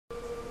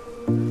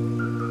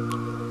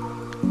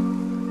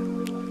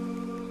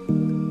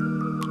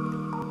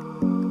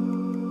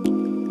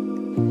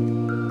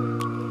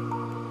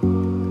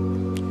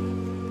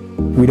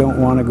We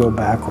don't want to go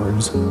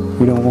backwards.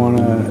 We don't want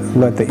to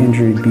let the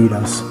injury beat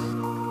us.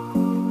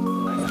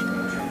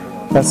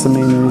 That's the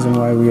main reason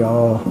why we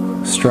all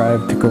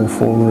strive to go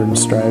forward and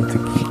strive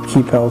to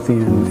keep healthy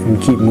and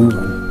keep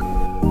moving.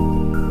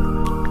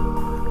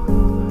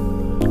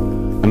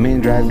 The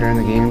main drive during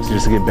the games is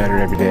just to get better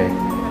every day.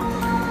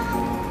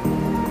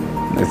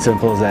 As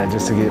simple as that,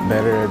 just to get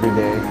better every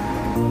day.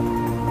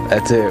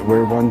 That's it.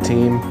 We're one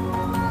team.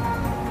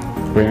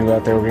 We're going to go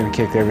out there, we're going to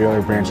kick every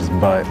other branch's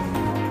butt.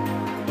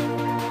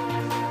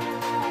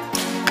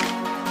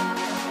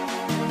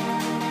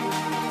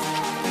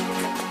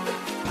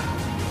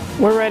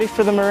 We're ready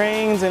for the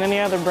Marines and any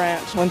other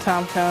branch when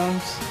time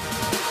comes.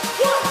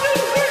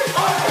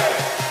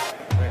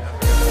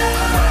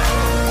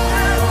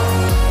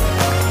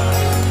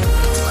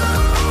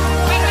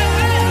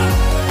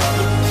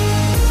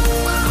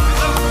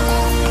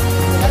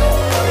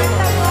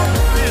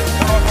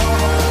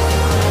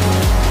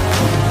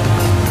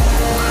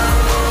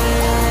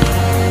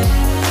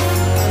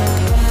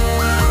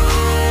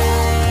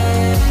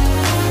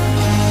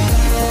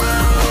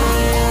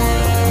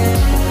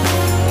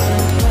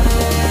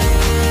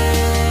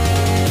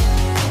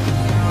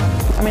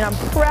 I mean, I'm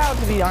proud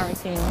to be the Army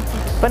team,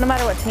 but no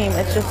matter what team,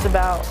 it's just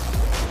about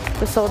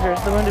the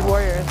soldiers, the wounded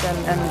warriors,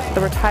 and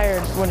the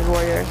retired wounded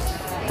warriors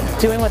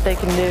doing what they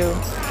can do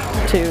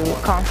to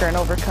conquer and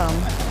overcome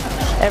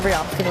every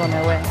obstacle in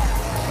their way.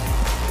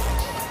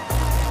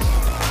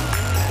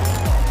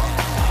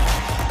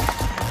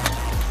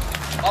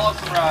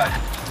 Awesome ride.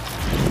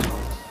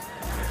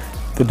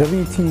 The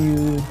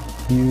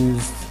WTU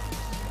used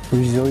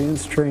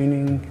resilience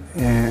training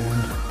and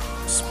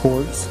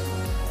sports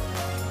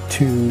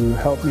to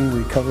help me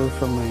recover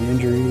from my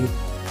injury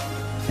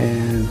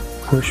and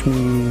push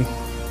me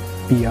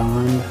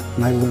beyond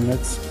my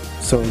limits.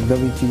 So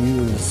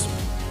WTU is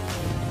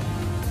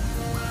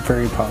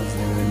very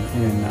positive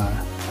in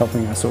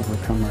helping us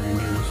overcome our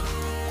injuries.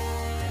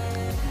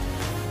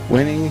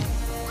 Winning,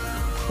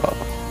 well,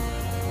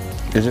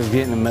 it's just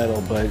getting a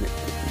medal, but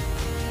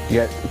you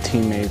got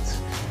teammates.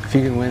 If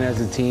you can win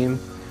as a team,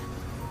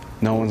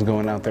 no one's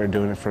going out there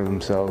doing it for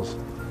themselves.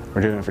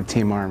 We're doing it for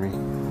Team Army.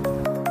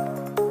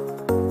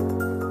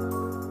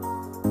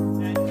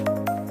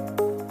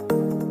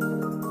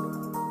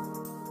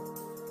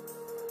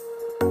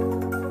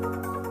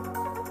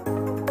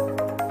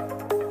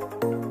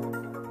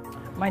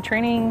 My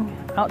training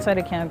outside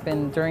of camp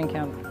and during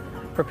camp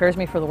prepares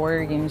me for the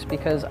Warrior Games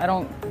because I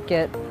don't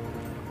get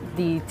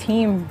the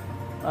team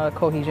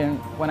cohesion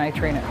when I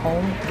train at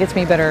home. It gets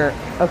me better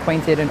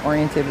acquainted and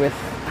oriented with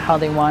how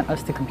they want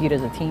us to compete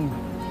as a team.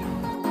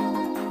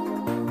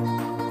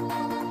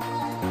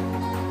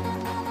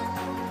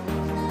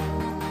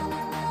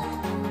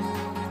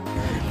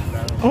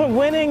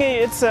 Winning,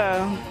 it's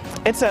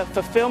a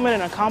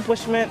fulfillment and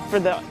accomplishment for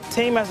the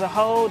team as a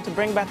whole to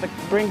bring back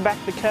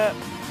the cup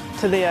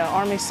to the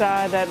Army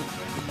side.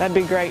 That'd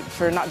be great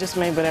for not just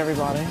me but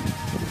everybody.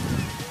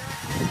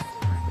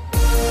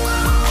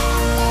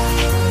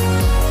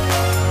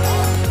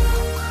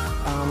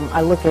 I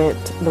look at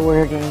the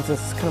Warrior Games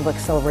as kind of like a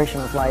celebration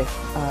of life.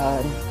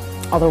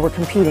 Although we're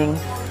competing,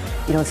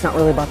 you know, it's not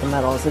really about the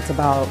medals. It's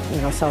about,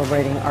 you know,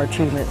 celebrating our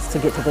achievements to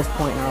get to this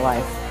point in our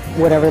life.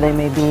 Whatever they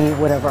may be,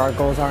 whatever our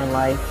goals are in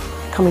life,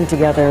 coming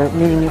together,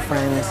 meeting new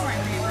friends,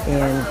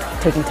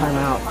 and taking time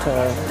out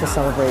to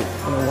celebrate,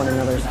 you know, one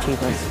another's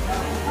achievements.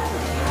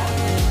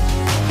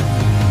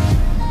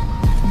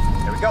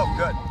 There we go,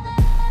 good.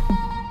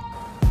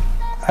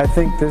 I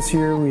think this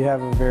year we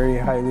have a very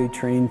highly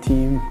trained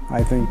team.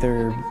 I think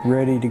they're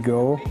ready to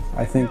go.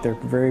 I think they're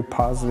very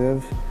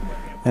positive,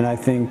 and I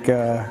think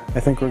we're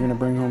going to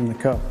bring home the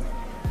cup.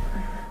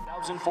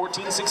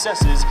 2014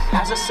 Successes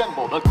has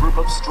assembled a group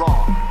of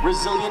strong,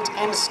 resilient,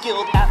 and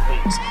skilled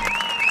athletes